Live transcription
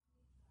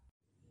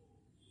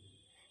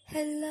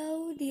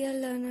Hello, dear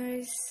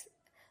learners.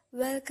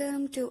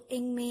 Welcome to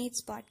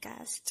Engmates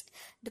Podcast,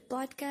 the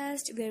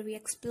podcast where we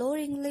explore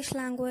English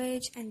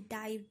language and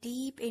dive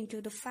deep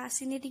into the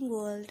fascinating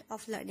world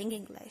of learning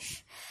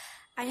English.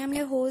 I am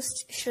your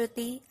host,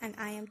 Shruti, and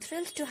I am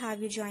thrilled to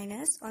have you join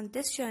us on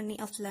this journey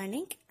of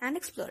learning and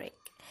exploring.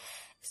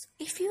 So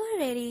if you are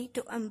ready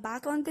to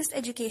embark on this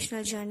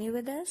educational journey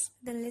with us,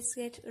 then let's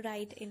get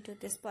right into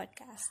this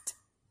podcast.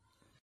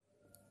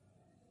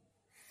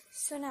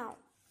 So now,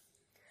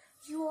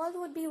 you all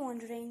would be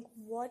wondering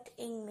what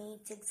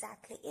Engmates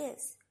exactly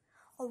is,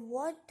 or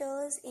what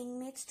does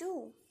Engmates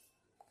do?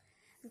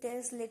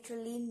 There's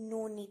literally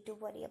no need to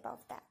worry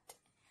about that.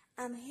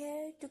 I'm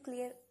here to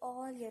clear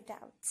all your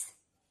doubts.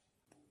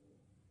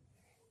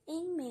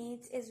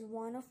 Engmates is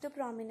one of the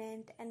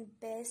prominent and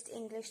best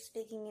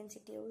English-speaking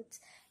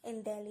institutes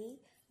in Delhi,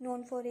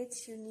 known for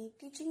its unique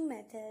teaching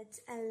methods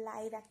and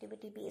live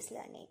activity-based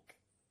learning.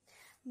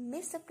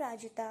 Miss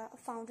Aprajita,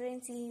 founder and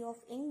CEO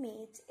of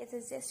Engmates, is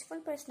a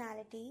zestful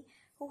personality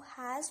who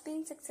has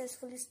been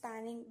successfully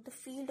spanning the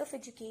field of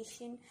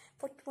education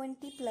for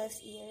 20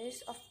 plus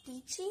years of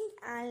teaching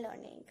and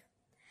learning.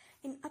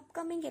 In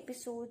upcoming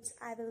episodes,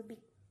 I will be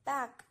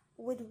back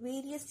with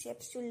various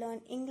tips to learn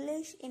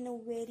English in a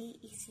very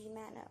easy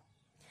manner.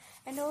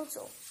 And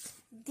also,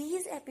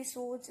 these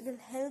episodes will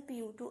help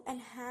you to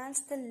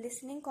enhance the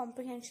listening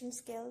comprehension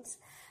skills,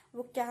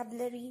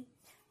 vocabulary,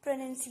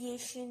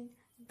 pronunciation,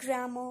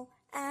 grammar,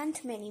 and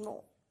many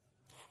more.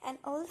 And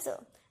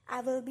also,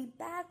 I will be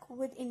back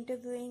with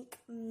interviewing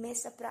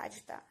Miss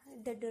Aprajita,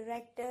 the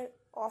director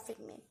of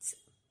Engmates.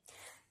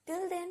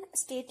 Till then,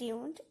 stay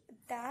tuned.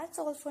 That's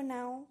all for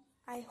now.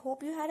 I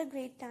hope you had a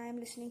great time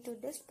listening to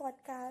this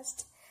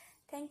podcast.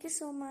 Thank you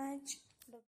so much.